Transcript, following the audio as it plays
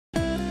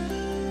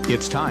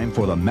It's time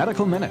for the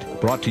Medical Minute,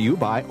 brought to you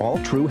by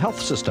Altru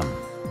Health System.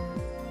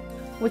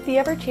 With the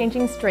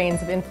ever-changing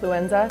strains of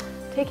influenza,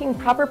 taking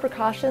proper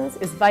precautions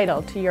is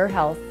vital to your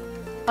health.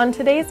 On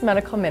today's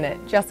Medical Minute,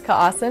 Jessica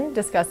Austin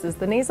discusses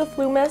the nasal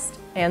flu mist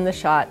and the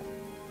shot.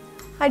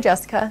 Hi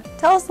Jessica,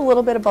 tell us a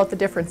little bit about the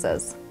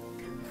differences.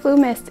 Flu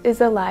mist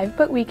is a live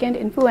but weakened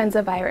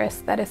influenza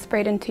virus that is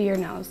sprayed into your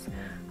nose.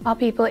 All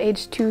people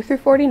aged 2 through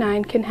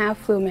 49 can have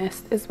flu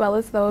mist, as well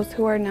as those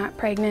who are not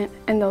pregnant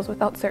and those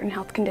without certain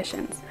health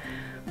conditions.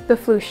 The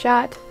flu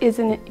shot is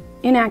an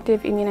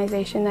inactive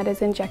immunization that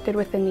is injected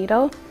with a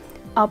needle.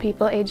 All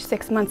people aged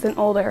 6 months and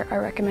older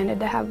are recommended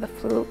to have the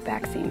flu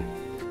vaccine.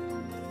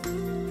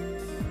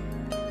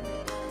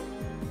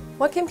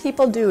 What can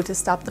people do to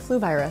stop the flu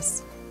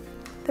virus?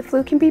 The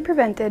flu can be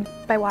prevented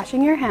by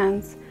washing your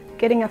hands,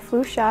 getting a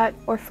flu shot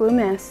or flu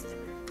mist,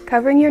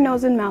 covering your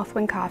nose and mouth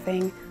when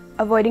coughing,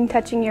 avoiding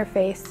touching your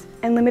face,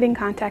 and limiting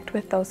contact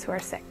with those who are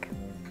sick.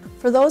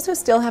 For those who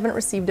still haven't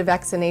received a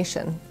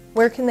vaccination,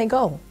 where can they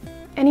go?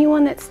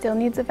 Anyone that still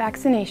needs a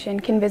vaccination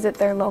can visit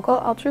their local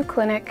Altru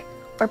clinic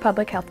or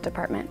public health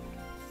department.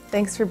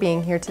 Thanks for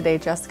being here today,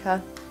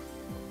 Jessica.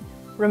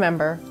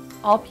 Remember,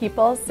 all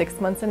people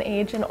 6 months in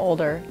age and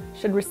older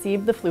should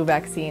receive the flu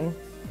vaccine.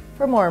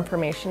 For more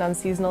information on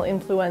seasonal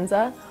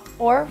influenza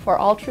or for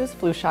Altru's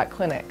flu shot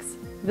clinics,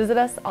 visit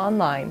us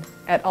online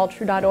at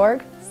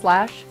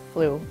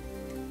altru.org/flu.